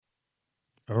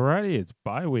Alrighty, it's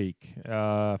bye week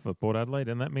for Port Adelaide,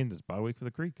 and that means it's bye week for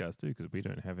the Creekcast too, because we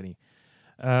don't have any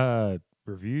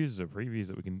reviews or previews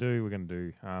that we can do. We're going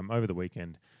to do over the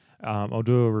weekend. I'll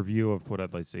do a review of Port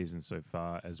Adelaide season so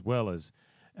far, as well as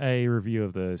a review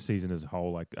of the season as a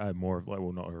whole. Not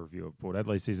a review of Port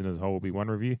Adelaide season as a whole will be one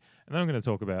review, and then I'm going to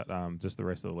talk about just the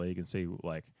rest of the league and see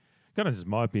kind of just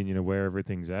my opinion of where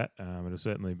everything's at. It'll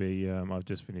certainly be. I've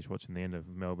just finished watching the end of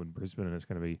Melbourne Brisbane, and it's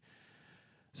going to be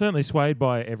certainly swayed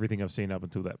by everything I've seen up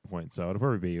until that point. So it'll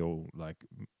probably be all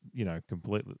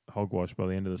complete hogwash by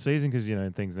the end of the season because,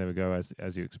 things never go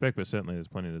as you expect. But certainly there's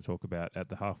plenty to talk about at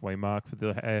the halfway mark for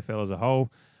the AFL as a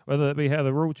whole, whether it be how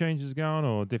the rule changes are going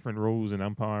or different rules and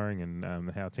umpiring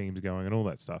and how teams are going and all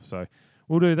that stuff. So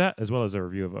we'll do that as well as a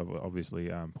review of obviously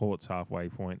Port's halfway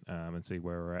point and see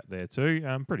where we're at there too.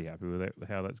 I'm pretty happy with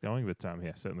how that's going. But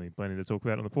certainly plenty to talk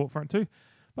about on the Port front too.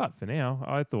 But for now,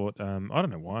 I thought, I don't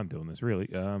know why I'm doing this really.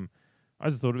 I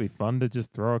just thought it'd be fun to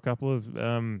just throw a couple of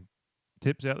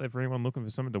tips out there for anyone looking for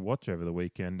something to watch over the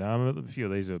weekend. A few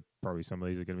of these are probably some of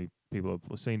these are going to be people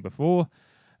have seen before.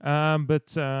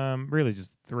 But really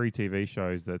just 3 TV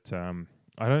shows that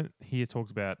I don't hear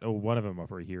talked about, or one of them I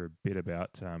probably hear a bit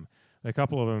about. A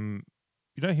couple of them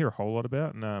you don't hear a whole lot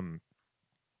about. And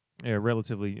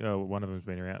relatively, one of them's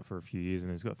been around for a few years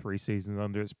and it's got 3 seasons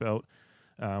under its belt.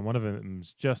 One of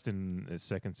them's just in its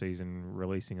second season,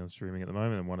 releasing on streaming at the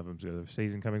moment, and one of them's got a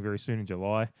season coming very soon in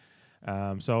July.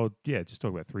 Just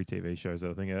talk about 3 TV shows that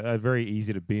I think are very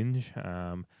easy to binge. 2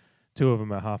 of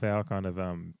them are half-hour kind of,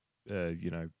 not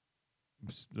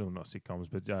sitcoms,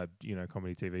 but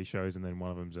comedy TV shows, and then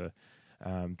one of them's a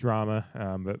drama,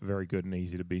 but very good and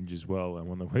easy to binge as well. And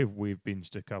one that we've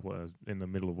binged a couple in the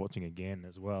middle of watching again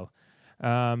as well.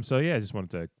 I just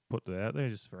wanted to put that out there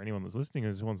just for anyone that's listening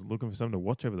and just wants looking for something to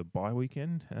watch over the bye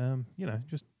weekend.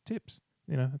 Just tips.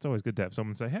 It's always good to have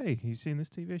someone say, "Hey, you seen this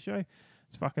TV show?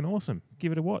 It's fucking awesome.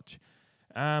 Give it a watch."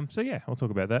 I'll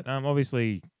talk about that.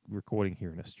 Obviously recording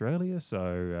here in Australia,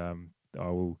 so I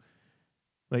will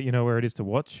let you know where it is to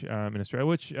watch in Australia.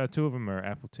 Which 2 of them are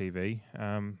Apple TV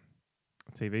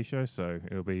TV shows, so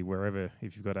it'll be wherever.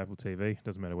 If you've got Apple TV,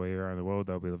 doesn't matter where you are in the world,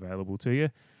 they'll be available to you.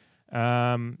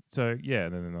 And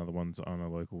then another one's on a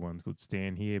local one called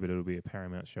Stan Here, but it'll be a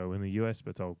Paramount show in the US,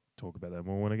 but I'll talk about that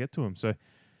more when I get to them. So,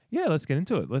 let's get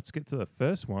into it. Let's get to the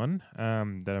first one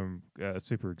that I'm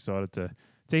super excited to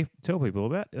tell people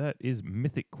about. That is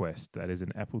Mythic Quest. That is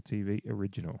an Apple TV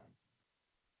original.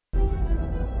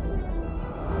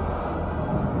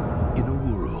 In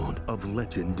a world of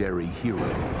legendary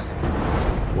heroes,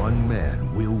 one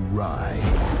man will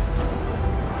rise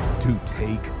to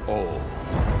take all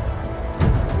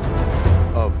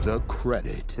of the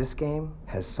credit. This game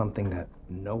has something that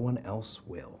no one else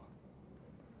will.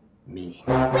 Me.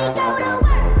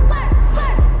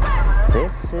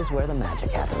 This is where the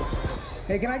magic happens.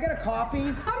 Hey, can I get a coffee?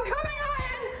 I'm coming,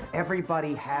 Ian!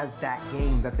 Everybody has that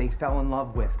game that they fell in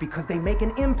love with because they make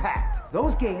an impact.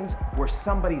 Those games were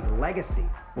somebody's legacy.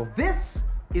 Well, this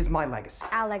is my legacy.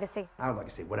 Our legacy. Our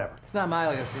legacy, whatever. It's not my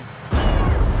legacy.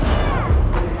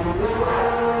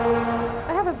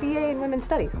 I have a BA in Women's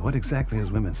Studies. What exactly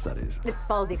is women's studies? It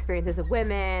follows the experiences of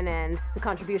women and the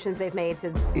contributions they've made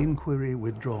to... Inquiry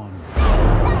withdrawn.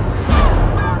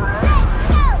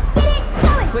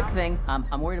 Quick thing,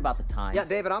 I'm worried about the time. Yeah,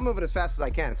 David, I'm moving as fast as I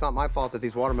can. It's not my fault that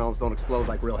these watermelons don't explode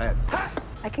like real heads.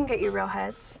 I can get you real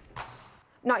heads.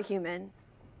 Not human.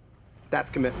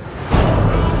 That's commitment.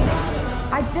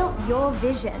 I built your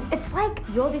vision. It's like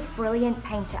you're this brilliant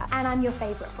painter, and I'm your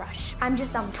favorite brush. I'm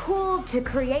just some tool to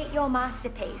create your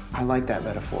masterpiece. I like that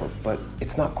metaphor, but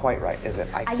it's not quite right, is it?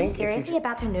 Are you seriously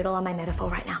about to noodle on my metaphor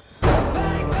right now?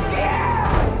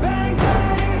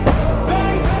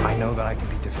 I know that I can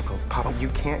be difficult. Papa, you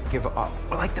can't give up.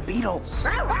 We're like the Beatles.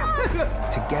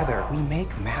 Together, we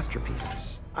make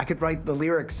masterpieces. I could write the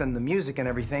lyrics and the music and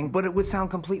everything, but it would sound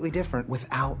completely different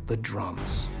without the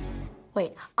drums.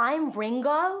 Wait, I'm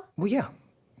Ringo? Well, yeah.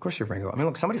 Of course you're Ringo. I mean,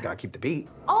 look, somebody's got to keep the beat.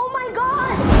 Oh my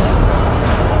God!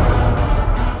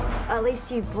 At least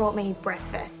you brought me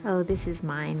breakfast. Oh, this is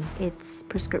mine. It's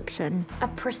prescription. A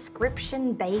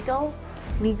prescription bagel?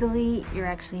 Legally, you're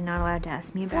actually not allowed to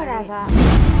ask me about Whatever.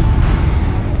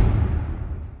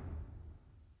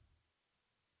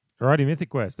 Alrighty, Mythic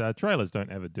Quest. Trailers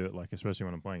don't ever do it, especially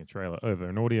when I'm playing a trailer over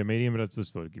an audio medium, but I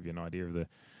just thought I'd give you an idea of the...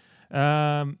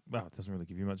 it doesn't really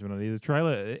give you much of an idea. The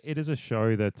trailer, it is a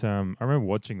show that I remember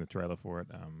watching the trailer for it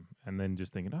and then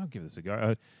just thinking, I'll give this a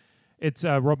go. It's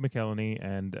Rob McElhenney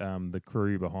and the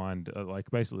crew behind,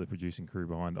 basically the producing crew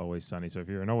behind Always Sunny. So if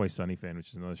you're an Always Sunny fan, which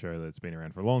is another show that's been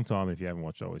around for a long time, if you haven't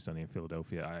watched Always Sunny in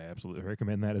Philadelphia, I absolutely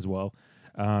recommend that as well.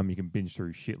 You can binge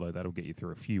through shitload. That'll get you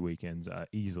through a few weekends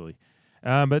easily.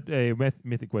 But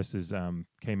Mythic Quest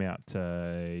came out.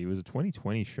 It was a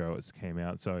 2020 show. It came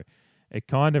out, so it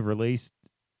kind of released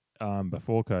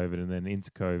before COVID and then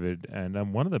into COVID.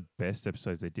 And one of the best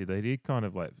episodes they did kind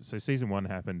of so season 1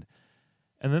 happened.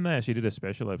 And then they actually did a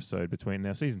special episode between,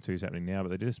 now season 2 is happening now, but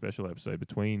they did a special episode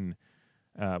between,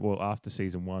 after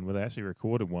season 1, where they actually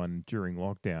recorded one during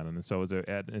lockdown. And so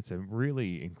it's a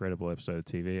really incredible episode of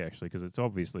TV, actually, because it's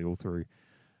obviously all through,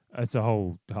 it's a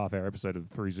whole half-hour episode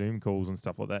through Zoom calls and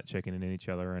stuff like that, checking in on each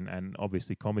other, and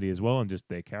obviously comedy as well, and just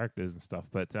their characters and stuff.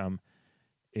 But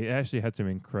it actually had some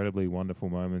incredibly wonderful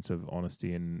moments of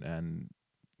honesty and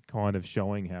kind of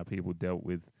showing how people dealt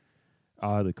with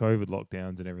the COVID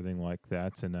lockdowns and everything like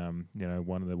that. And,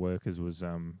 one of the workers was,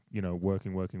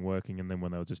 working. And then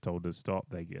when they were just told to stop,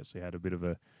 they actually had a bit of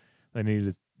they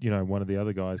needed, one of the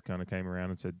other guys kind of came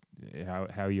around and said, how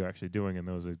are you actually doing? And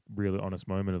there was a really honest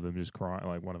moment of them just crying,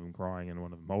 like one of them crying and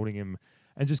one of them holding him.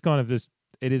 And just kind of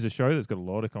it is a show that's got a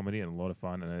lot of comedy and a lot of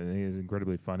fun, and it is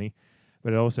incredibly funny.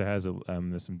 But it also has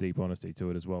there's some deep honesty to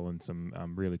it as well, and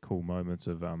some really cool moments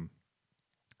of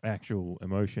actual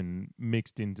emotion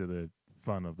mixed into the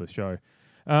fun of the show.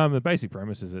 The basic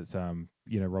premise is it's Rob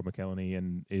McElhenney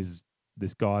and is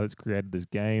this guy that's created this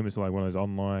game. It's like one of those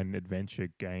online adventure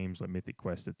games like Mythic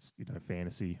Quest. It's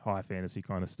fantasy, high fantasy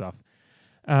kind of stuff.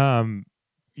 Online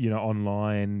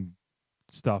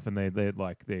stuff, and they're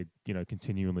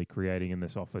continually creating in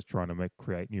this office, trying to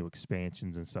create new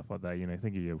expansions and stuff like that.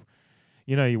 Think of your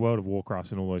World of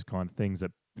Warcrafts and all those kind of things,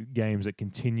 that games that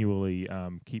continually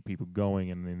keep people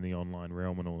going and in the online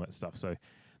realm and all that stuff. So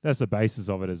that's the basis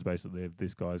of it. Is basically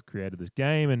this guy's created this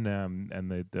game, and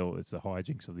it's the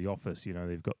hijinks of the office.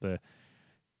 You've got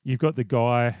the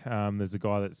guy. There's a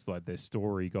guy that's like their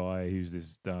story guy, who's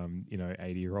this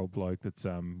 80-year-old bloke that's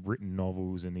written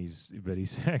novels, and he's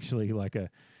actually like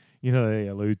they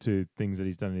allude to things that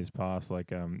he's done in his past, like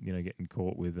getting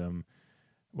caught with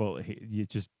you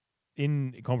just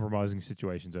in compromising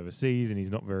situations overseas, and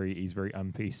he's very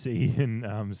un-PC,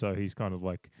 and so he's kind of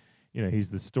like, he's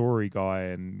the story guy,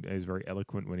 and he's very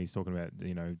eloquent when he's talking about,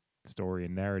 story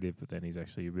and narrative, but then he's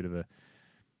actually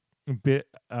a bit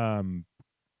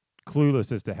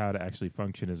clueless as to how to actually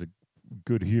function as a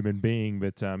good human being.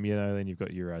 But then you've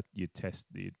got your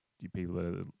people that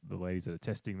are the ladies that are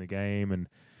testing the game,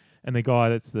 and the guy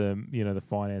that's the the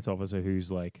finance officer,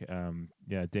 who's like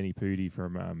Denny Pudi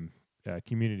from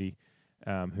Community,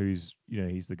 who's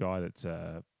he's the guy that's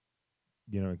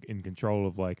in control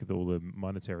of all the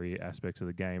monetary aspects of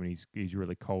the game, and he's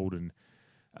really cold and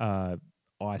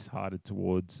ice-hearted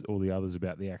towards all the others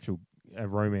about the actual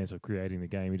romance of creating the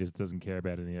game. He just doesn't care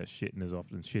about any of that shit, and is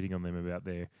often shitting on them about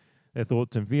their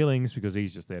thoughts and feelings, because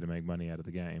he's just there to make money out of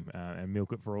the game and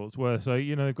milk it for all it's worth. So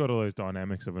they've got all those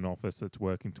dynamics of an office that's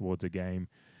working towards a game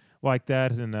like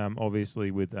that. And obviously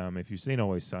with if you've seen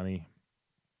Always Sunny,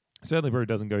 certainly probably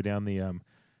doesn't go down the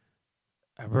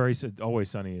Always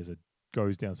Sunny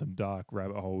goes down some dark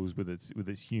rabbit holes with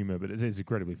its humor, but it's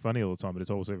incredibly funny all the time. But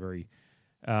it's also very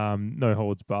no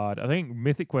holds barred. I think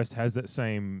Mythic Quest has that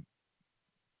same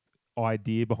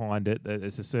idea behind it. That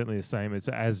it's certainly the same. It's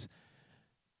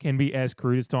can be as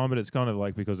crude as time, but it's kind of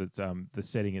like, because it's the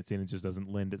setting it's in, it just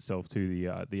doesn't lend itself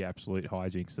to the absolute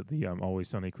hijinks that the Always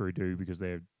Sunny crew do, because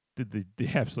they're the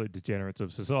absolute degenerates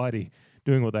of society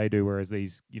doing what they do, whereas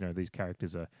these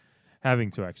characters are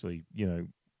having to actually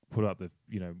put up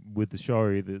with the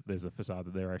show, there's a facade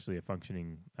that they're actually a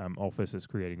functioning office that's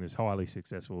creating this highly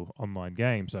successful online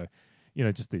game. So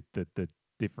just the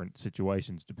different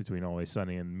situations between Always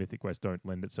Sunny and Mythic Quest don't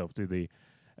lend itself to the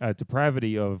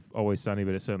depravity of Always Sunny,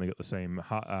 but it's certainly got the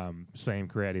same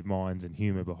creative minds and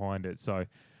humor behind it. So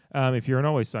if you're an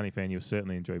Always Sunny fan, you'll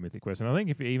certainly enjoy Mythic Quest. And I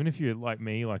think even if you're like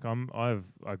me, like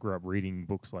I grew up reading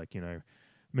books like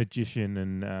Magician,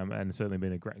 and certainly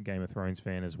been a great Game of Thrones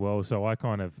fan as well. So I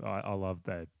love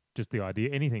that, just the idea,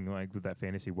 anything like with that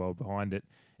fantasy world behind it,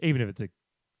 even if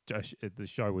the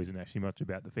show isn't actually much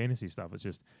about the fantasy stuff. It's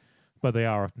just, but they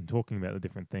are often talking about the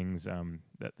different things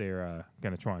that they're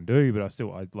going to try and do. But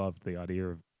I love the idea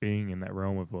of being in that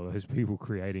realm of all those people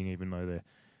creating, even though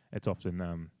it's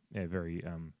often very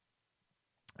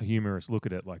a humorous look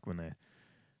at it, like when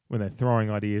they're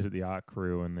throwing ideas at the art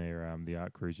crew, and the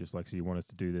art crew's just like, so you want us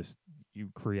to do this, you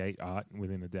create art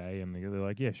within a day, and they're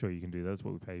like, yeah, sure, you can do that. That's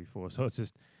what we pay you for. So it's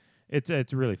just,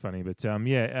 it's really funny. But I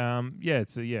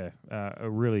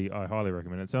highly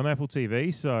recommend it. It's on Apple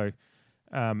TV. So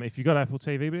if you've got Apple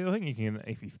TV, but I think you can,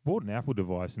 if you've bought an Apple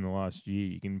device in the last year,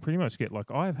 you can pretty much get, like,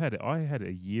 I had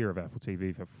a year of Apple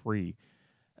TV for free,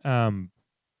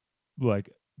 like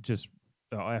just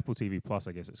Apple TV Plus,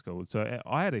 I guess it's called. So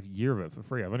I had a year of it for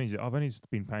free. I've only just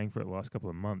been paying for it the last couple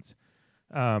of months.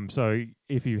 So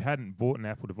if you hadn't bought an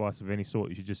Apple device of any sort,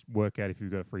 you should just work out if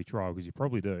you've got a free trial, because you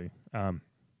probably do. And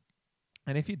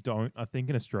if you don't, I think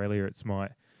in Australia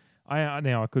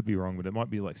now I could be wrong, but it might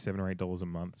be like $7 or $8 a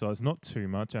month. So it's not too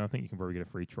much, and I think you can probably get a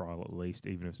free trial at least,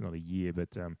 even if it's not a year.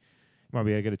 But you might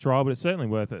be able to get a trial, but it's certainly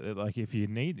worth it. Like if you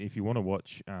want to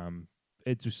watch,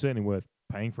 it's certainly worth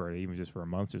paying for it, even just for a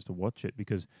month, just to watch it.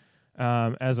 Because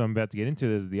as I'm about to get into,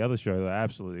 there's the other show that I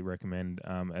absolutely recommend.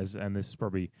 And this is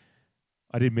probably,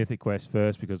 I did Mythic Quest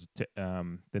first because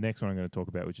the next one I'm going to talk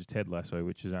about, which is Ted Lasso,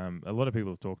 which is a lot of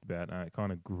people have talked about. It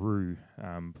kind of grew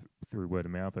through word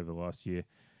of mouth over the last year.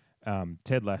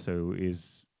 Ted Lasso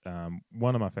is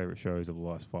one of my favorite shows of the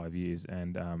last 5 years,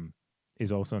 and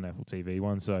is also an Apple TV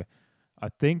one. So I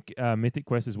think Mythic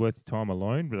Quest is worth your time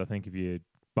alone, but I think if you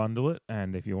bundle it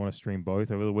and if you want to stream both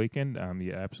over the weekend,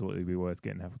 you'd absolutely be worth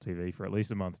getting Apple TV for at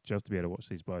least a month just to be able to watch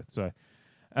these both. So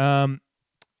I'm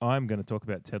going to talk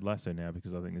about Ted Lasso now,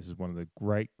 because I think this is one of the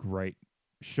great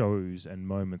shows and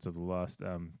moments of the last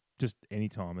just any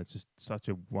time. It's just such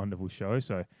a wonderful show.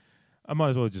 So I might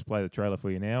as well just play the trailer for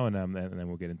you now, and then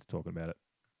we'll get into talking about it.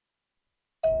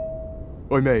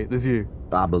 Oi mate, there's you.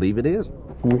 I believe it is.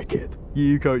 Wicked.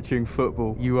 You coaching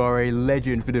football. You are a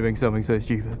legend for doing something so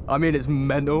stupid. I mean, it's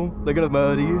mental. They're gonna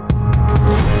murder you.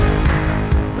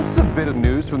 This is a bit of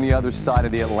news from the other side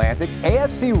of the Atlantic.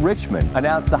 AFC Richmond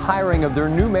announced the hiring of their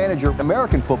new manager,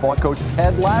 American football coach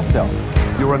Ted Lasso.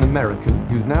 You're an American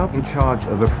who's now in charge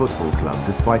of a football club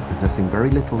despite possessing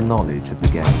very little knowledge of the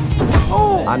game.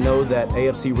 Oh! I know that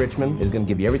AFC Richmond is going to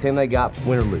give you everything they got,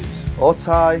 win or lose. Or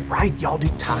tie. Right, y'all do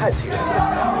ties here.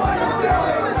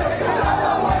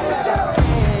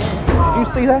 Did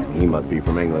you see that? He must be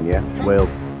from England, yeah? Wales.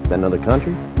 Is that another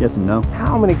country? Yes and no.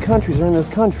 How many countries are in this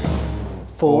country?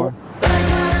 4.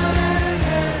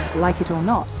 Like it or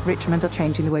not, Richmond are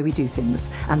changing the way we do things.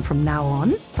 And from now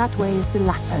on, that way is the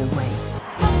Lasso way.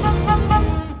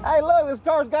 Hey, look, this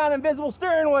car's got an invisible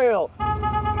steering wheel.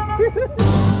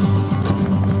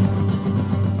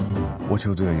 What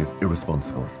you're doing is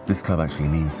irresponsible. This club actually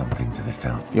means something to this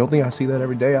town. You don't think I see that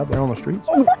every day out there on the streets?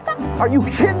 Are you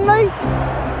kidding me?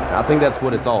 I think that's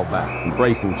what it's all about.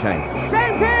 Embracing change.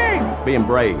 Same thing! Being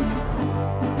brave.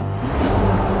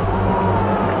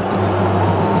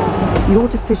 Your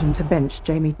decision to bench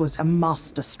Jamie was a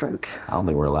masterstroke. I don't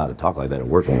think we're allowed to talk like that at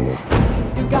work anymore.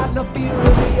 You got no fear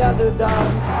of the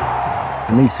underdog.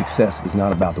 For me, success is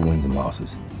not about the wins and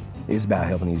losses. It's about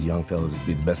helping these young fellas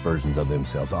be the best versions of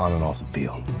themselves on and off the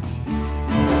field.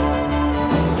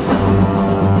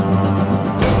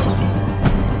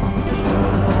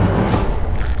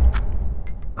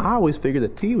 I always figured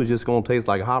that tea was just going to taste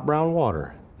like hot brown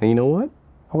water. And you know what?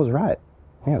 I was right.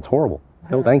 Yeah, it's horrible.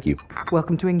 No, thank you.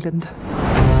 Welcome to England.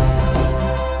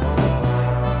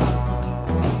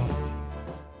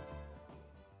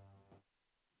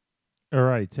 All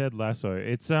right, Ted Lasso.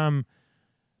 It's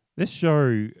this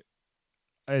show.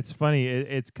 It's funny.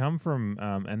 It's come from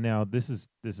and now this is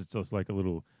just like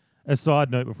a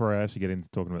side note before I actually get into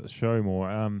talking about the show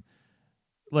more.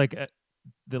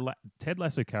 Ted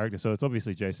Lasso character. So it's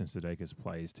obviously Jason Sudeikis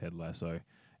plays Ted Lasso.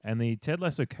 And the Ted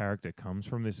Lasso character comes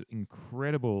from this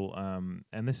incredible,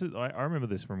 and this is I remember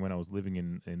this from when I was living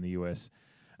in the US,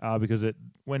 because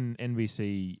when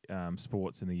NBC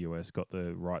Sports in the US got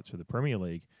the rights for the Premier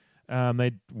League,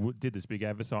 they did this big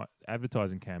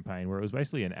advertising campaign where it was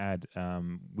basically an ad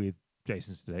with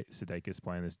Jason Sudeikis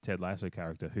playing this Ted Lasso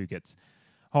character who gets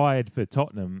hired for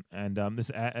Tottenham, and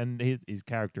his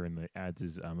character in the ads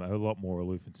is a lot more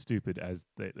aloof and stupid, as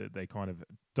they kind of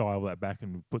dial that back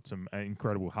and put some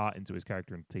incredible heart into his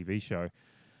character in the TV show.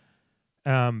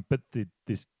 But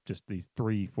these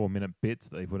 3-4 minute bits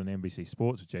that they put on NBC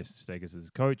Sports with Jason Sudeikis as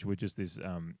coach were just this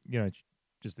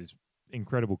just this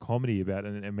incredible comedy about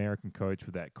an American coach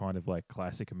with that kind of like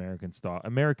classic American style,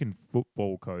 American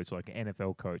football coach, like an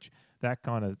NFL coach, that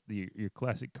kind of your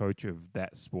classic coach of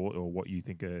that sport, or what you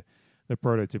think the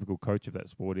prototypical coach of that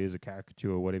sport is, a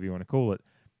caricature or whatever you want to call it,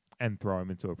 and throw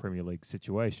him into a Premier League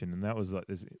situation. And that was like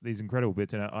these incredible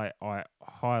bits. And I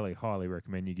highly, highly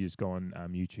recommend you just go on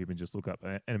YouTube and just look up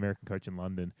an American coach in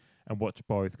London and watch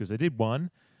both, because they did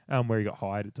one where he got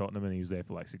hired at Tottenham and he was there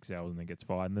for like 6 hours and then gets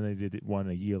fired. And then they did one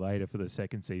a year later for the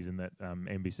second season that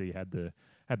NBC had the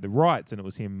rights, and it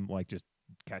was him like just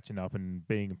catching up and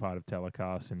being a part of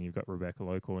telecasts. And you've got Rebecca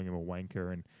Lowe calling him a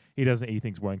wanker, and he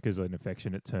thinks wanker's an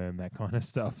affectionate term, that kind of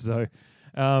stuff. So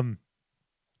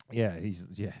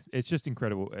It's just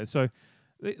incredible. So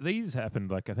these happened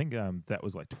like I think that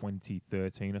was like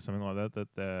 2013 or something like that. That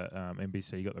the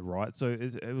NBC got the right. So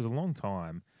it was a long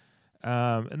time.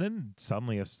 And then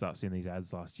suddenly I start seeing these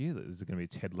ads last year that there's going to be a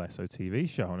Ted Lasso TV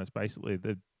show, and it's basically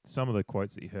some of the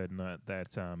quotes that you heard in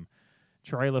that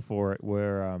trailer for it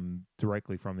were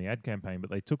directly from the ad campaign, but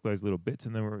they took those little bits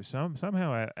and they were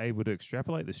somehow able to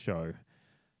extrapolate the show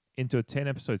into a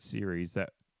 10-episode series that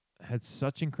had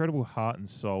such incredible heart and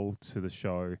soul to the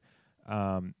show.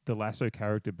 The Lasso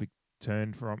character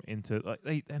turned from into like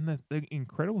the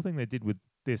incredible thing they did with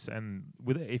this, and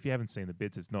with it, if you haven't seen the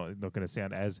bits, it's not going to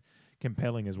sound as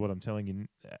compelling as what I'm telling you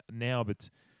now. But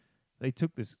they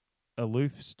took this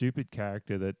aloof, stupid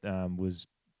character that was,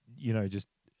 just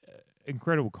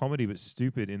incredible comedy, but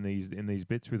stupid in these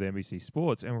bits with NBC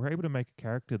Sports, and were able to make a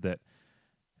character that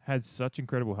had such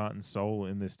incredible heart and soul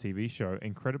in this TV show,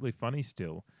 incredibly funny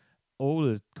still. All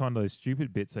the kind of those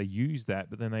stupid bits, they used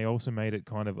that, but then they also made it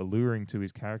kind of alluring to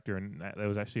his character, and there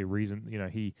was actually a reason,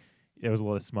 there was a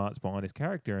lot of smarts behind his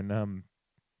character, and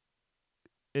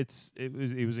it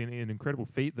was an incredible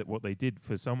feat that what they did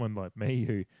for someone like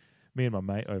me and my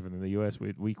mate over in the US,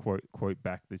 we quote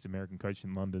back this American Coach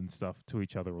in London stuff to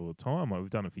each other all the time. Like,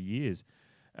 we've done it for years.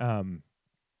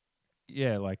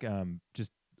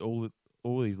 Just all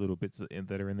these little bits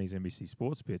that are in these NBC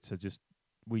Sports bits are just,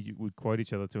 we would quote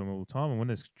each other to them all the time. And when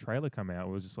this trailer came out,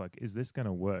 it was just like, is this going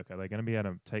to work? Are they going to be able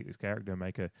to take this character and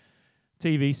make a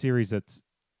TV series that's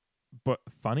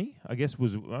funny? I guess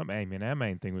our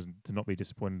main thing was to not be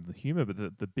disappointed in the humor, but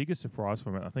the biggest surprise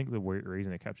from it, I think the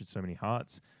reason it captured so many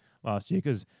hearts last year,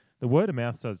 because the word of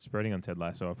mouth started spreading on Ted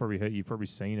Lasso. You've probably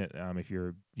seen it if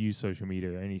you're use social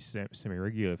media or any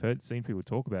semi-regular. I've seen people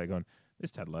talk about it going, this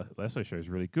Ted Lasso show is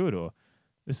really good, or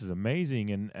this is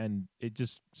amazing, and it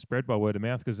just spread by word of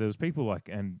mouth, because there was people like,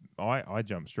 and I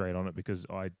jumped straight on it because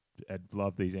I had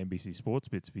loved these NBC Sports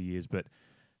bits for years, but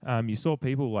you saw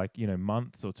people like,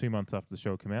 months or 2 months after the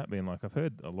show came out being like, I've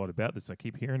heard a lot about this, I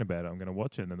keep hearing about it, I'm going to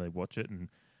watch it, and then they watch it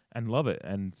and love it.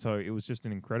 And so it was just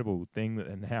an incredible thing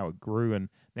and how it grew, and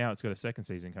now it's got a second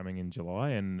season coming in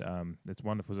July, and it's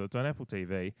wonderful. So it's on Apple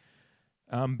TV.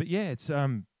 But yeah,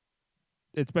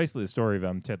 it's basically the story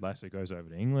of Ted Lasso goes over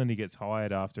to England. He gets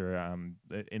hired after an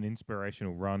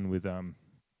inspirational run with I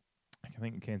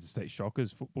think Kansas State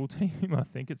Shockers football team. I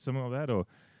think it's something like that, or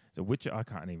which I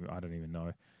don't even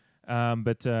know. And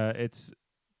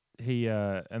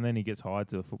then he gets hired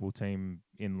to the football team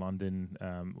in London,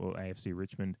 or AFC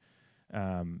Richmond.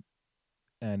 And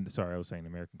sorry, I was saying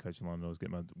American Coach in London. I was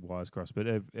getting my wires crossed, but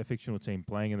a fictional team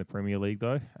playing in the Premier League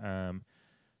though.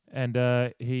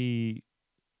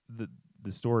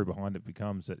 The story behind it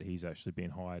becomes that he's actually been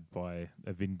hired by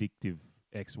a vindictive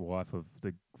ex-wife of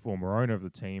the former owner of the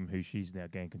team, who she's now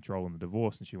gained control in the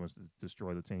divorce, and she wants to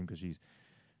destroy the team because she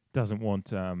doesn't want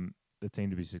the team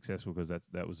to be successful, because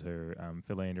that was her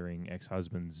philandering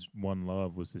ex-husband's one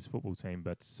love, was this football team.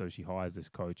 But so she hires this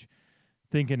coach,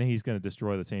 thinking he's going to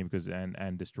destroy the team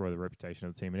and destroy the reputation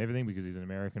of the team and everything, because he's an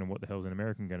American, and what the hell is an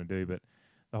American going to do? But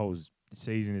the whole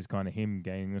season is kind of him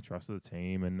gaining the trust of the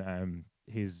team, and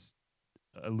his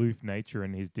aloof nature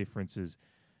and his differences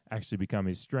actually become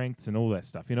his strengths and all that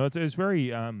stuff. It's very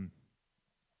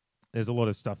there's a lot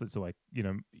of stuff that's like,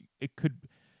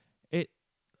 it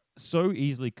so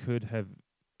easily could have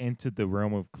entered the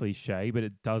realm of cliche, but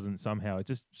it doesn't somehow. It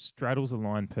just straddles the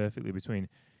line perfectly between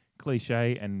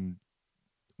cliche and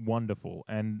wonderful.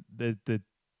 And the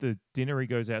dinner he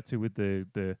goes out to with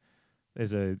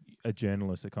there's a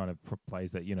journalist that kind of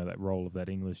plays that, that role of that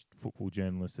English football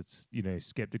journalist that's,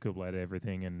 skeptical about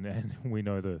everything, and we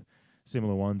know the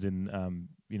similar ones in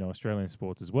Australian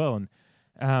sports as well.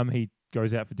 And he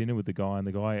goes out for dinner with the guy, and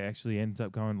the guy actually ends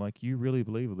up going like, you really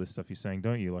believe all this stuff you're saying,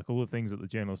 don't you? Like, all the things that the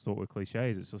journalist thought were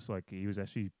cliches, it's just like he was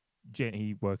actually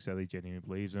he works out he genuinely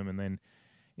believes them, and then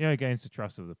gains the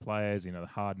trust of the players, the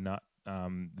hard nut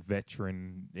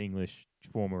veteran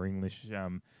former English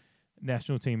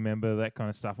national team member, that kind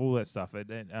of stuff, all that stuff.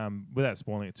 Without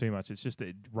spoiling it too much,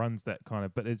 it runs that kind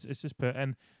of, but it's just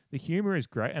and the humor is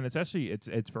great, and it's actually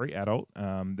it's very adult.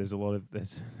 There's a lot of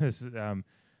there's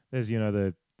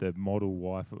the model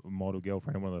wife, model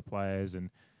girlfriend of one of the players,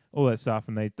 and all that stuff,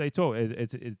 and they talk.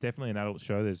 It's definitely an adult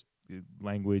show. There's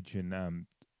language and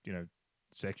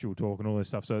sexual talk and all this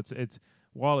stuff. So it's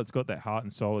while it's got that heart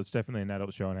and soul, it's definitely an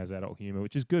adult show and has adult humor,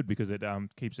 which is good because it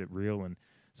keeps it real, and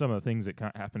some of the things that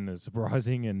can't happen are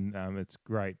surprising, and it's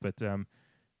great. But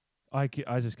I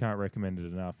just can't recommend it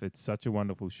enough. It's such a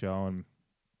wonderful show, and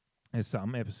there's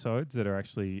some episodes that are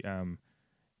actually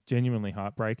genuinely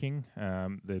heartbreaking.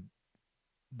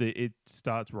 It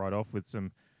starts right off with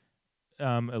some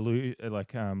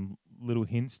little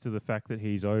hints to the fact that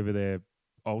he's over there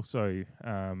also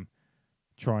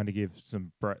trying to give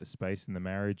some space in the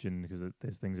marriage, and because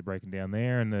there's things are breaking down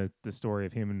there, and the story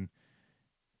of him and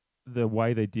the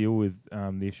way they deal with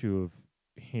the issue of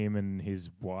him and his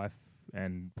wife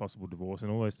and possible divorce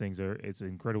and all those things it's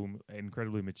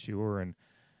incredibly mature and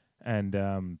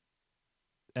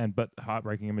but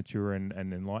heartbreaking and mature and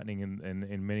enlightening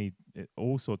in many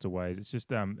all sorts of ways. It's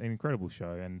just an incredible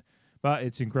show, but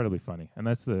it's incredibly funny, and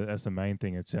that's the main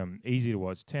thing. It's easy to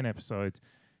watch, 10 episodes.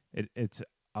 It's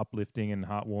uplifting and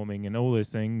heartwarming and all those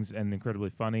things, and incredibly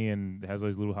funny, and has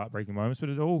those little heartbreaking moments. But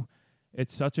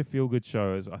it's such a feel good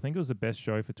show. I think it was the best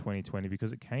show for 2020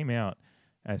 because it came out,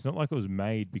 and it's not like it was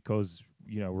made because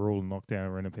we're all in lockdown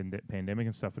or in a pandemic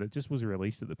and stuff, but it just was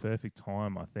released at the perfect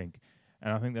time, I think.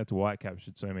 And I think that's why it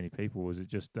captured so many people. Was it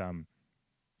just there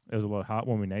was a lot of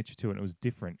heartwarming nature to it, and it was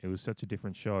different. It was such a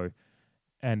different show,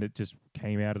 and it just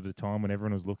came out at a time when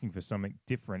everyone was looking for something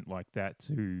different like that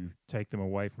to take them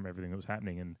away from everything that was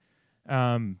happening. And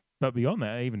but beyond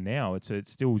that, even now, it's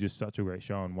still just such a great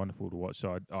show and wonderful to watch.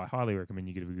 So I highly recommend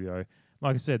you give it a go.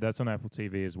 Like I said, that's on Apple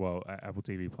TV as well, Apple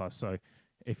TV Plus. So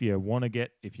if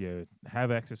you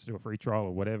have access to a free trial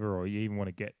or whatever, or you even want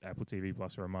to get Apple TV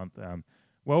Plus for a month,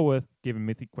 well worth giving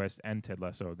Mythic Quest and Ted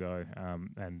Lasso a go,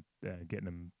 and getting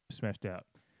them smashed out,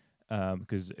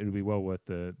 because it'll be well worth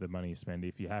the money you spend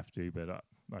if you have to. But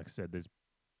like I said, there's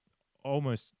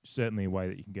almost certainly a way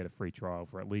that you can get a free trial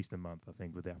for at least a month, I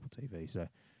think, with Apple TV. So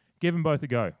give them both a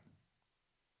go.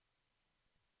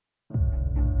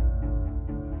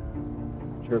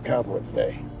 It's your cowboy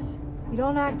today. You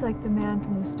don't act like the man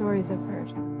from the stories I've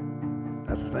heard.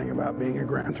 That's the thing about being a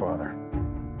grandfather.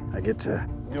 I get to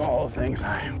do all the things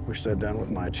I wish I'd done with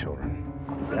my children.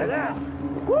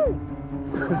 Woo!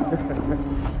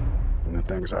 And the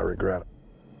things I regret,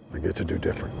 I get to do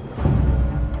different.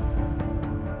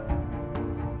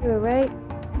 You were right.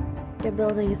 They're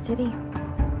building a city.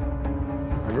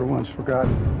 Everyone's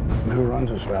forgotten who runs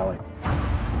this valley.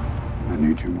 I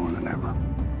need you more than ever.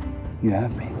 You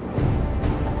have me.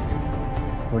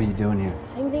 What are you doing here?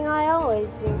 Same thing I always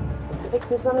do.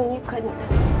 Fixing something you couldn't.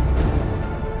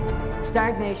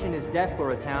 Stagnation is death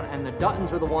for a town, and the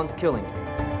Duttons are the ones killing it.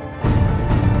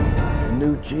 The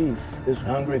new chief is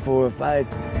hungry for a fight.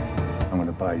 I'm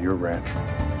gonna buy your ranch,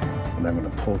 and I'm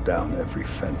gonna pull down every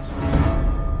fence.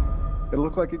 It'll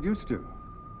look like it used to,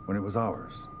 when it was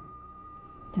ours.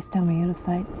 Just tell me who to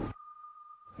fight.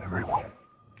 Everyone.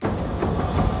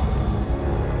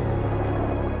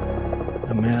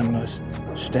 A man must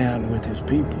stand with his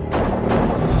people.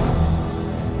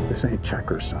 This ain't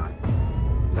checkers, son.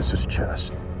 This is chess.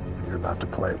 And you're about to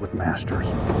play it with masters.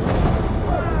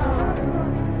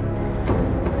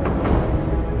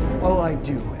 All I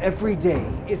do every day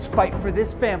is fight for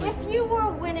this family. If you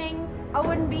were winning, I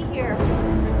wouldn't be here.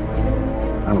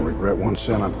 I don't regret one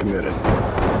sin I've committed.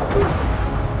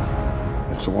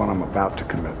 It's the one I'm about to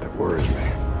commit that worries me.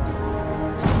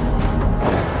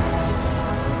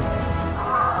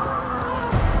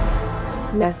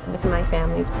 Mess with my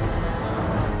family.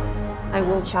 I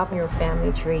will chop your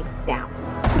family tree down.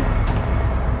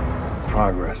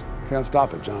 Progress. Can't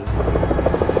stop it, John.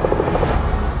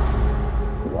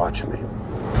 Watch me.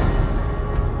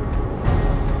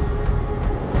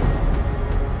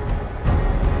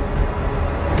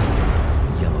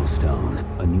 Yellowstone,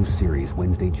 a new series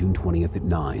Wednesday, June 20th at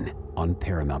 9 on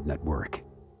Paramount Network.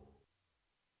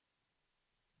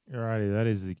 Alrighty, that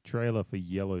is the trailer for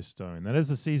Yellowstone. That is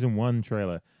the season 1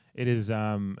 trailer. It has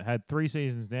had 3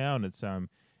 seasons now, and it's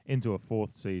into a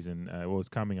 4th season. Well, it's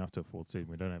coming up to a 4th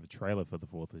season. We don't have a trailer for the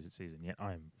 4th season yet.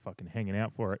 I am fucking hanging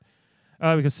out for it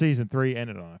because season 3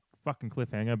 ended on a fucking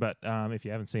cliffhanger. But if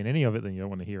you haven't seen any of it, then you don't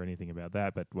want to hear anything about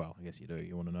that. But well, I guess you do.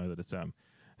 You want to know that it's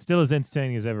still as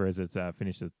entertaining as ever as it's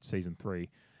finished at season 3.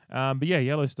 But yeah,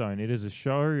 Yellowstone. It is a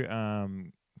show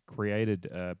created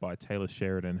by Taylor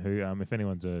Sheridan, who, if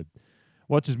anyone's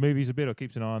watches movies a bit or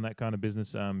keeps an eye on that kind of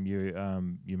business,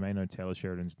 you may know Taylor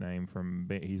Sheridan's name from.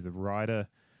 He's the writer.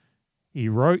 He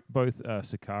wrote both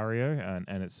Sicario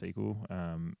and its sequel,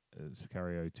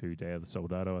 Sicario 2: Day of the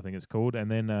Soldado, I think it's called, and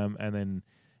then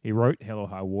he wrote Hell or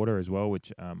High Water as well,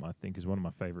 which I think is one of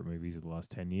my favorite movies of the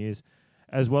last 10 years,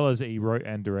 as well as he wrote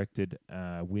and directed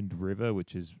Wind River,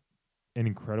 which is an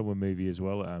incredible movie as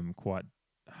well, quite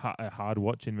a hard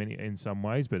watch in some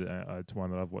ways, but it's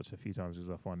one that I've watched a few times because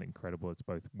I find it incredible. It's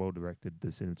both well directed, the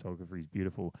cinematography is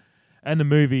beautiful, and the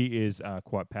movie is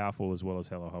quite powerful, as well as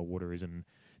Hell or High Water is in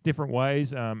different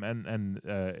ways. And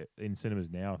in cinemas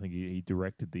now, I think he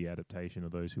directed the adaptation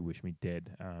of Those Who Wish Me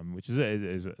Dead, which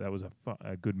that was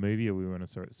a good movie. We went to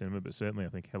saw it at cinema, but certainly I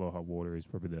think Hell or High Water is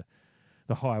probably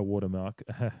the high watermark,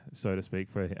 so to speak,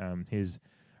 for his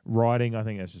writing. I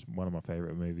think that's just one of my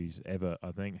favorite movies ever.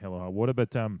 I think Hell or High Water,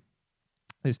 but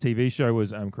this TV show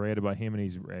was created by him, and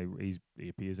he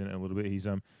appears in it a little bit. He's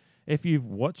if you've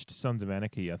watched Sons of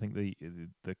Anarchy, I think the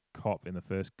cop in the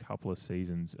first couple of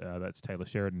seasons, that's Taylor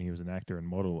Sheridan. He was an actor and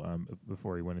model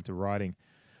before he went into writing.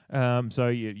 So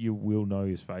you will know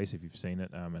his face if you've seen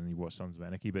it and you watch Sons of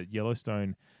Anarchy. But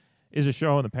Yellowstone is a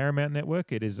show on the Paramount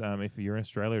Network. It is, if you're in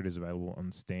Australia, it is available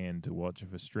on Stan to watch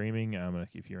for streaming.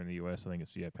 If you're in the US, I think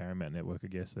it's Paramount Network. I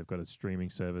guess they've got a streaming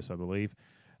service, I believe.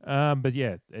 But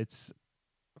yeah, it's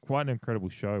quite an incredible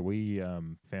show. We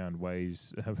found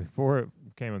ways before it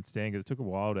came on Stan, because it took a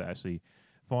while to actually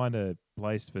find a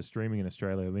place for streaming in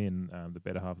Australia. Me and the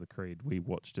better half of the Creed, we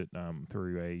watched it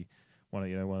through one of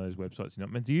those websites you're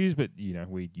not meant to use, but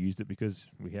we used it because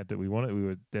we had to. We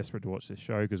were desperate to watch this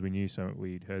show because we knew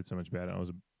we'd heard so much about it. I was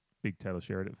a big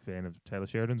fan of Taylor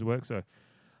Sheridan's work, so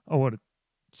I wanted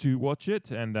to watch it.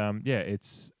 And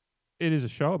it is a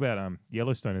show about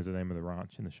Yellowstone is the name of the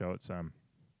ranch in the show. It's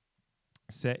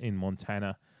set in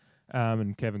Montana,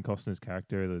 and Kevin Costner's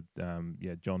character,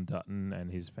 John Dutton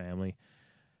and his family,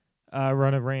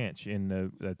 run a ranch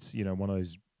that's one of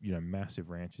those massive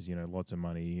ranches, lots of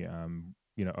money,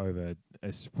 over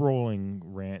a sprawling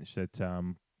ranch that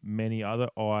many other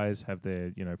eyes have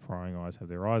their prying eyes have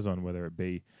their eyes on, whether it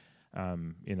be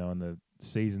in the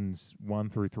seasons 1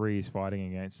 through 3 is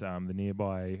fighting against the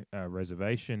nearby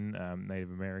reservation,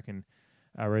 Native American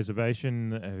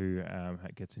reservation, who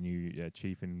gets a new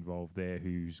chief involved there,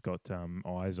 who's got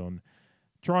eyes on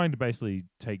trying to basically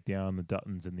take down the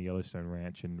Duttons and the Yellowstone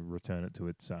Ranch and return it to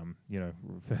its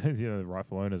the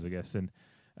rightful owners, I guess, and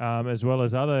as well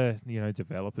as other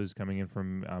developers coming in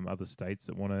from other states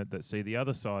that see the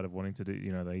other side of wanting to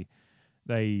do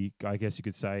they I guess you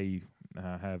could say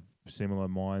have similar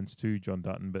minds to John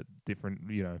Dutton, but different.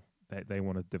 They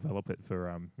want to develop it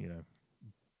for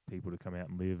people to come out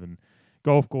and live, and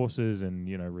golf courses and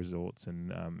resorts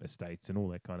and estates and all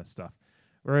that kind of stuff.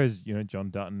 Whereas John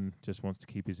Dutton just wants to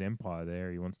keep his empire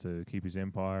there. He wants to keep his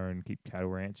empire and keep cattle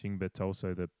ranching, but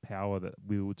also the power that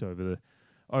wields over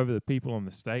the people on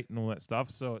the state and all that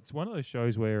stuff. So it's one of those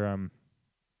shows where kind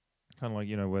of like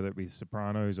whether it be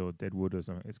Sopranos or Deadwood or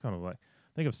something. It's kind of like,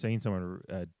 I think I've seen someone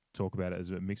talk about it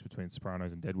as a mix between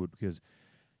Sopranos and Deadwood, because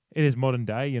it is modern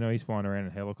day. He's flying around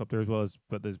in a helicopter as well as,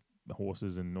 but there's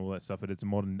horses and all that stuff. But it's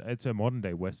a modern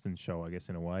day Western show, I guess,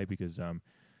 in a way, because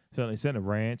certainly set in a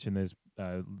ranch, and there's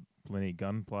plenty of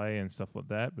gunplay and stuff like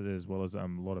that, but as well as a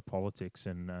lot of politics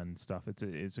and stuff.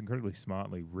 It's incredibly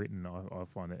smartly written. I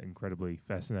find it incredibly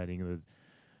fascinating,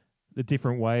 the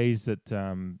different ways that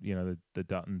the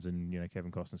Duttons and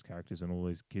Kevin Costner's characters and all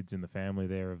these kids in the family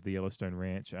there of the Yellowstone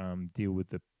Ranch deal with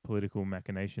the political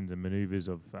machinations and maneuvers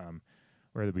of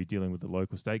whether it be dealing with the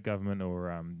local state government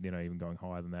or even going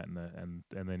higher than that, and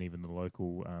then even the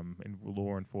local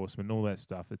law enforcement and all that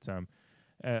stuff. It's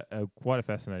quite a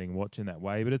fascinating watch in that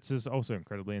way, but it's just also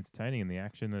incredibly entertaining in the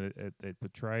action that it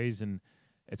portrays, and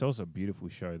it's also a beautiful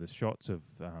show. The shots of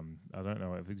I don't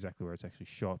know exactly where it's actually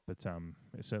shot, but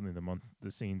it's certainly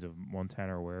the scenes of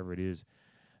Montana or wherever it is.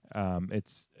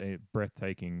 It's a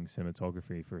breathtaking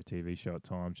cinematography for a TV show at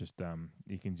times. Just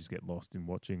you can just get lost in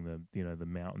watching the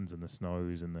mountains and the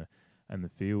snows and the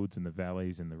fields and the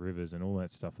valleys and the rivers and all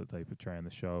that stuff that they portray in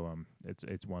the show.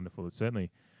 It's wonderful. It's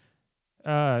certainly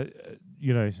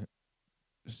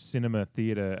cinema,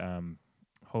 theater,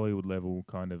 Hollywood level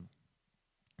kind of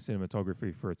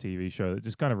cinematography for a TV show that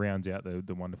just kind of rounds out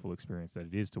the wonderful experience that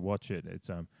it is to watch it.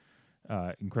 It's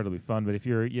incredibly fun. But if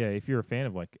you're a fan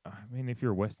of if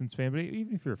you're a Westerns fan, but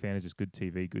even if you're a fan of just good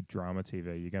TV, good drama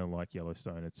TV, you're going to like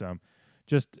Yellowstone. It's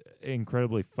just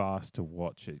incredibly fast to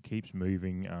watch. It keeps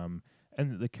moving.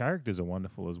 And the characters are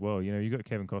wonderful as well. You got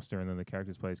Kevin Costner, and then the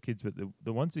characters play as kids, but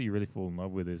the ones that you really fall in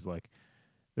love with is like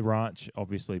the ranch,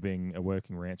 obviously being a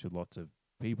working ranch with lots of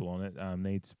people on it,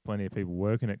 needs plenty of people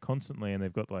working it constantly, and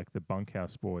they've got like the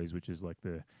bunkhouse boys, which is like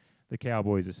the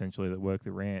cowboys essentially that work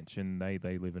the ranch, and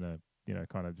they live in a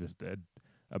kind of just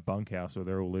a bunkhouse, or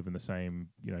they all live in the same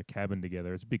cabin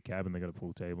together. It's a big cabin. They got a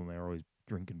pool table, and they're always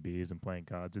drinking beers and playing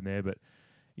cards in there. But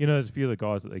there's a few of the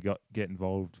guys that they get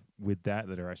involved with that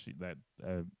are actually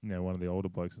one of the older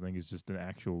blokes, I think, is just an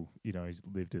actual he's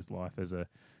lived his life as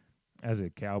a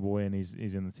cowboy, and he's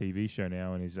in the TV show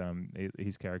now, and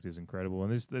his character is incredible.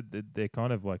 And they're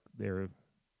kind of like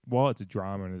while it's a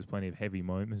drama and there's plenty of heavy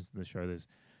moments in the show, there's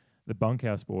the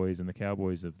bunkhouse boys and the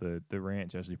cowboys of the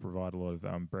ranch actually provide a lot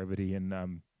of brevity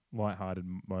and lighthearted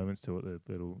moments to it. The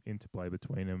little interplay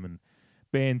between them and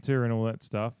banter and all that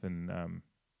stuff, and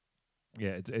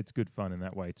yeah, it's good fun in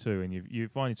that way too, and you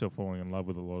find yourself falling in love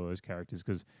with a lot of those characters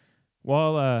because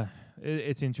while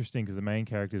it's interesting because the main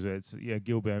characters,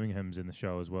 Gil Birmingham's in the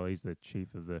show as well. He's the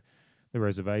chief of the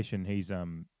reservation. He's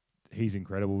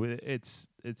incredible. It's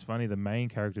funny, the main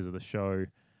characters of the show,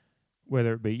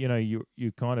 whether it be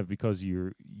you kind of, because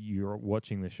you're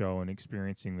watching the show and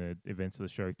experiencing the events of the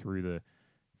show through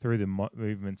the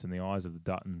movements and the eyes of the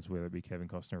Duttons, whether it be Kevin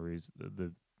Costner or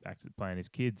the actor playing his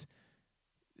kids,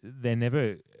 they're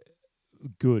never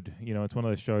good. It's one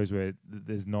of those shows where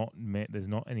there's not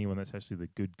anyone that's actually the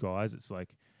good guys. It's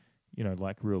like,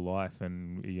 like real life,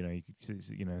 and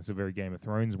it's a very Game of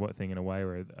Thrones thing in a way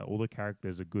where all the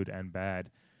characters are good and bad,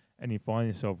 and you find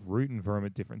yourself rooting for them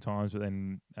at different times, but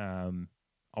then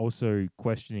also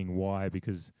questioning why,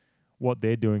 because what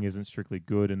they're doing isn't strictly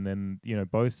good, and then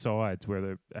both sides where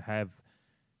they have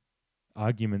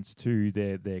arguments to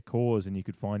their cause, and you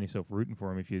could find yourself rooting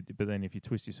for them but then if you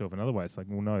twist yourself another way, it's like,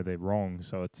 well, no, they're wrong.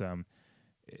 So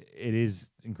it is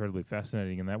incredibly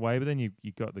fascinating in that way. But then you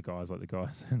got the guys like the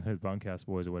guys and the bunkhouse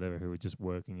boys or whatever who are just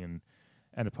working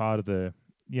and a part of the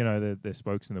they're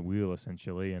spokes in the wheel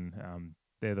essentially, and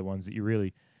they're the ones that you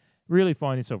really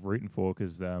find yourself rooting for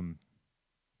because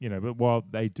but while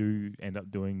they do end up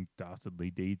doing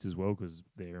dastardly deeds as well because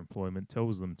their employment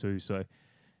tells them to, so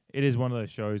it is one of those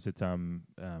shows that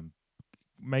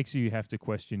makes you have to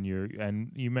question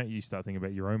you start thinking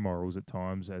about your own morals at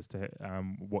times as to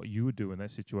what you would do in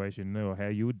that situation or how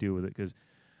you would deal with it, because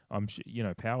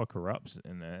power corrupts,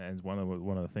 and one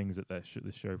of the things that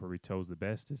this show probably tells the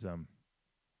best is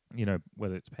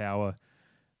whether it's power,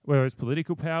 whether it's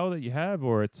political power that you have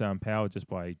or it's power just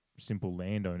by simple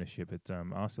land ownership. It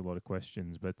asks a lot of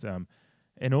questions, but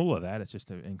and all of that, it's just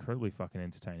an incredibly fucking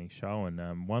entertaining show,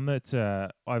 and one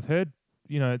that I've heard,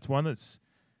 it's one that's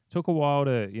took a while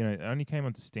to, it only came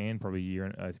onto Stan probably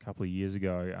a couple of years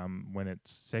ago, when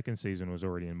its second season was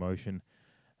already in motion,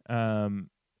 and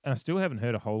I still haven't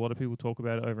heard a whole lot of people talk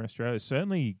about it over in Australia.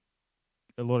 Certainly,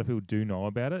 a lot of people do know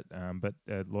about it, but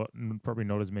probably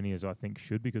not as many as I think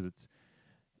should, because it's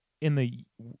in the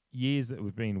years that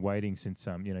we've been waiting since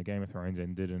Game of Thrones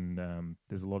ended, and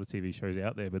there's a lot of TV shows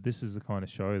out there, but this is the kind of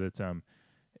show that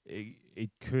it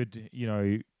could,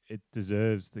 it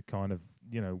deserves the kind of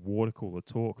water cooler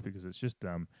talk, because it's just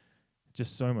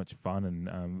so much fun,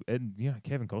 and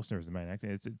Kevin Costner is the main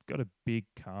actor. It's got a big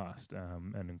cast,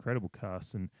 an incredible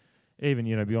cast, and even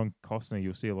beyond Costner,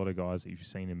 you'll see a lot of guys that you've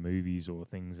seen in movies or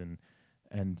things, and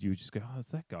you just go, oh,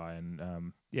 it's that guy,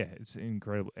 and it's an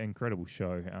incredible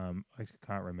show. I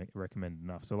can't recommend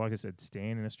enough. So, like I said,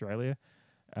 Stan in Australia,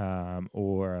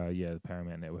 or the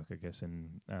Paramount Network, I guess,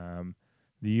 in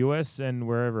the US and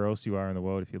wherever else you are in the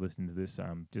world. If you're listening to this,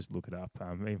 just look it up.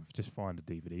 Just find a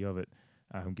DVD of it.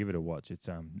 Give it a watch. It's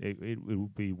it will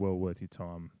be well worth your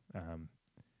time.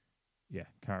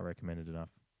 Can't recommend it enough.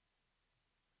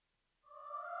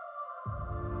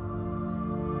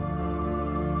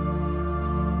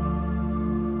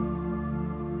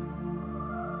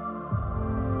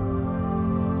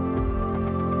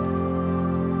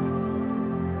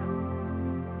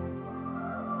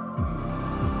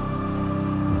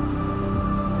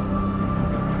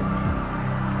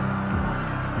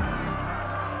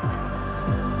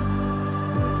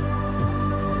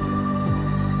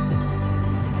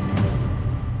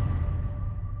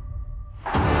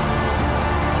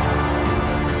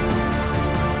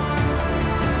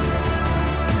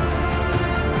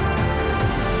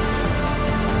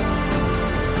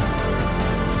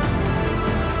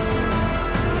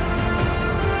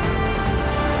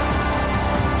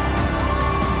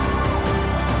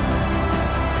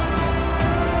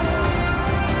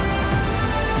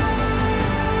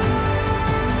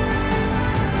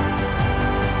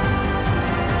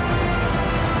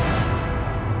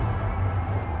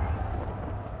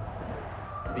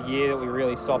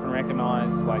 Stop and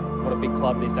recognise like what a big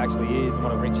club this actually is and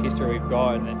what a rich history we've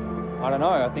got. And I don't know,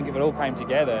 I think if it all came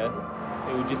together,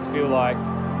 it would just feel like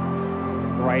it's the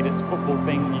greatest football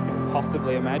thing you can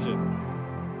possibly imagine.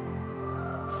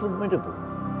 Formidable,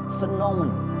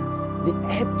 phenomenal, the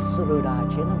absolute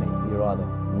arch enemy. You're either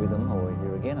with them or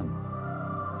you're against them.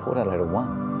 Port Adelaide have won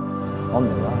on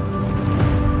their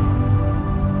own.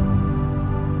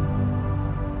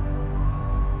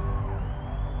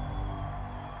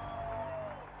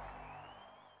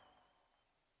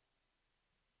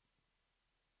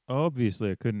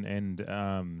 Obviously, I couldn't end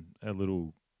a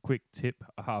little quick tip,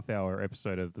 a half-hour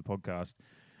episode of the podcast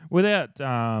without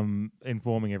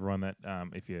informing everyone that, I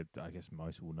guess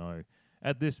most will know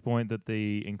at this point, that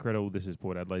the incredible This Is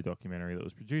Port Adelaide documentary that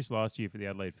was produced last year for the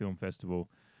Adelaide Film Festival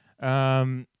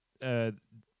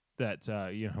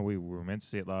we were meant to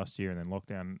see it last year, and then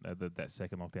lockdown, that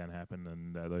second lockdown happened,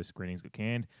 and those screenings got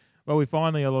canned. Well, a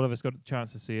lot of us got a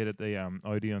chance to see it at the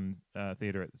Odeon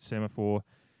Theatre at Semaphore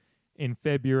in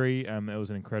February. It was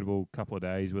an incredible couple of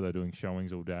days where they were doing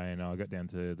showings all day, and I got down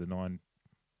to the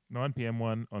 9 p.m.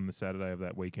 one on the Saturday of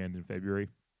that weekend in February.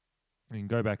 You can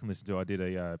go back and listen to. I did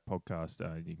a podcast.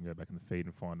 You can go back in the feed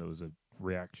and find it was a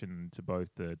reaction to both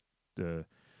the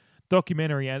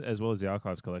documentary as well as the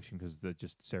archives collection, because they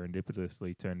just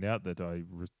serendipitously turned out that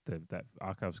that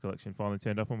archives collection finally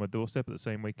turned up on my doorstep at the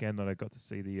same weekend that I got to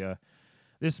see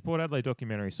this Port Adelaide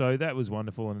documentary. So that was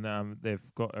wonderful, and they've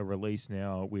got a release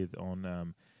now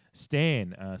on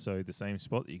Stan. So the same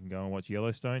spot that you can go and watch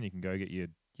Yellowstone. You can go get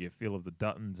your fill of the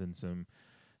Duttons and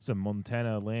some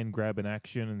Montana land grabbing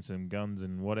action and some guns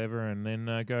and whatever, and then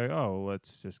go,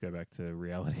 let's just go back to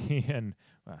reality. And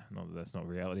not that that's not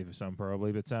reality for some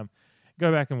probably, but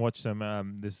go back and watch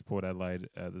some. This is Port Adelaide,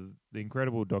 the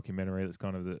incredible documentary that's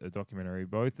kind of a documentary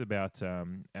both about our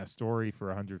story for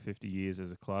 150 years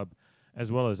as a club,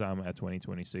 as well as our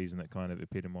 2020 season that kind of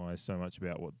epitomised so much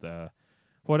about what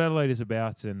Port Adelaide is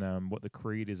about, and what the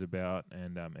creed is about,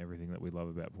 and everything that we love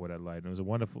about Port Adelaide. And it was a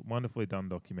wonderfully done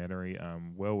documentary,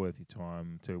 well worth your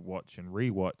time to watch and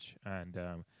re-watch, and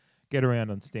get around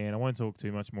on Stan. I won't talk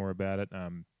too much more about it.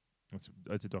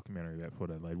 It's a documentary about Port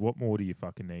Adelaide. What more do you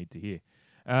fucking need to hear?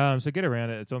 So get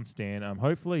around it. It's on Stan.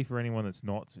 Hopefully for anyone that's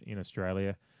not in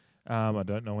Australia, I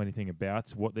don't know anything about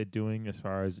what they're doing as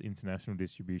far as international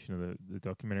distribution of the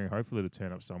documentary. Hopefully it'll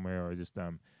turn up somewhere, or just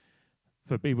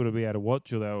for people to be able to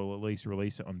watch, or they'll at least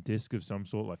release it on disc of some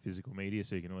sort, like physical media,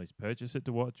 so you can at least purchase it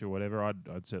to watch or whatever.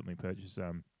 I'd certainly purchase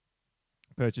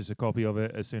a copy of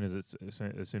it as soon as it's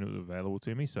available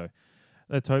to me. So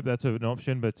let's hope that's an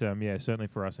option. But certainly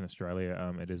for us in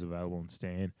Australia, it is available on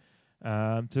Stan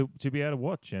to be able to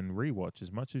watch and rewatch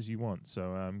as much as you want.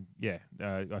 So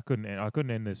I couldn't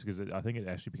end this because I think it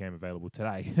actually became available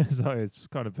today. So it's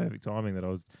kind of perfect timing that I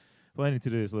was planning to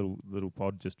do this little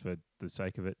pod just for the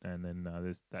sake of it, and then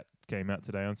that came out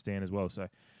today on Stan as well. So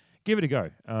give it a go.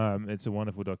 It's a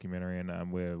wonderful documentary,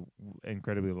 and we're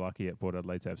incredibly lucky at Port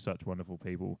Adelaide to have such wonderful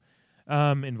people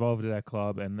involved at our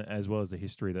club, and as well as the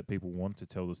history that people want to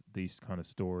tell these kind of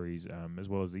stories, as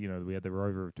well as we had the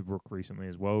Rover of Tobruk recently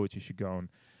as well, which you should go and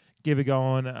give a go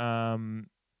on. I'm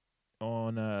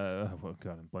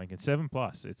blanking.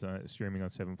 7+. It's streaming on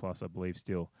 7+, I believe,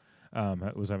 still.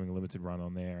 It was having a limited run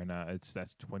on there, and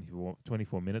that's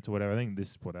 24 minutes or whatever. I think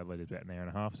this Port Adelaide is about an hour and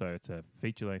a half, so it's a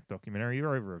feature-length documentary.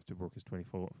 Rover of Tobruk is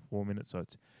 24 minutes, so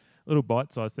it's a little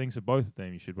bite-sized thing. So both of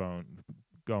them you should go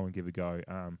and give a go.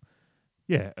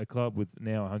 A club with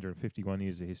now 151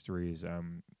 years of history is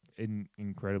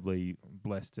incredibly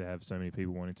blessed to have so many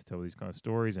people wanting to tell these kind of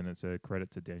stories, and it's a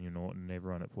credit to Daniel Norton and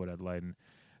everyone at Port Adelaide, and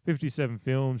 57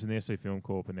 Films and the SA Film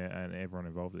Corp and everyone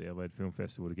involved at the Adelaide Film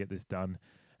Festival to get this done.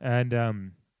 And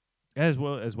as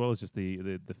well as just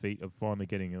the feat of finally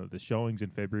getting the showings in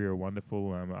February are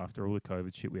wonderful. After all the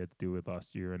COVID shit we had to deal with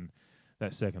last year, and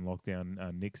that second lockdown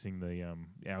nixing the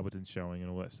Alberton showing and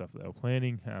all that stuff that they were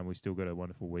planning, we still got a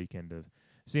wonderful weekend of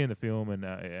seeing the film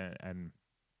and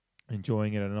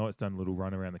enjoying it. I know it's done a little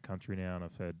run around the country now, and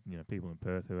I've heard people in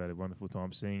Perth who had a wonderful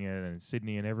time seeing it, and in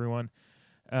Sydney and everyone.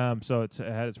 So it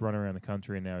had its run around the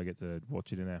country, and now we get to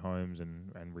watch it in our homes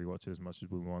and rewatch it as much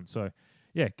as we want. So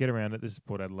get around it. This is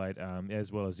Port Adelaide,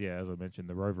 as well as as I mentioned,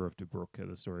 the Rover of Tobruk,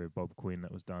 the story of Bob Quinn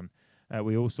that was done.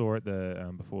 We all saw it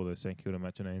before the St Kilda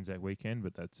match on Anzac weekend,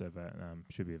 but that's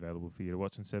should be available for you to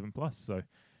watch on 7+. So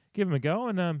give them a go,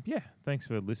 and thanks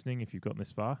for listening. If you've gotten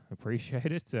this far,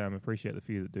 appreciate it. Appreciate the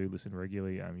few that do listen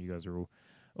regularly. You guys are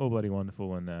all bloody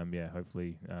wonderful, and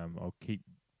hopefully I'll keep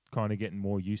kind of getting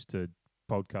more used to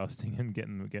podcasting and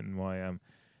getting my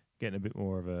getting a bit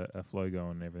more of a flow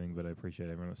going and everything. But I appreciate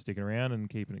everyone that's sticking around and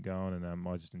keeping it going, and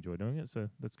I just enjoy doing it, so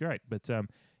that's great. But a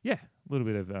little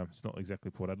bit of it's not exactly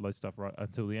Port Adelaide stuff right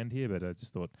until the end here, but I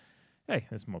just thought, hey,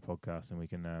 that's my podcast, and we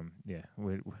can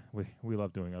we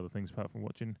love doing other things apart from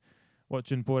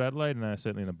watching Port Adelaide, and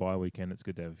certainly in a bye weekend it's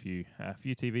good to have a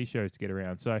few TV shows to get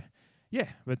around. So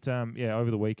over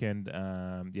the weekend,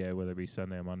 whether it be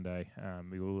Sunday or Monday,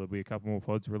 there'll be a couple more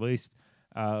pods released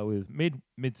with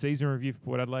mid-season review for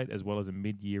Port Adelaide, as well as a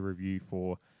mid-year review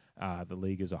for the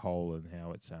league as a whole, and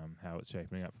how it's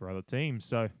shaping up for other teams.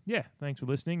 So thanks for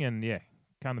listening, and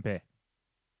can the pair.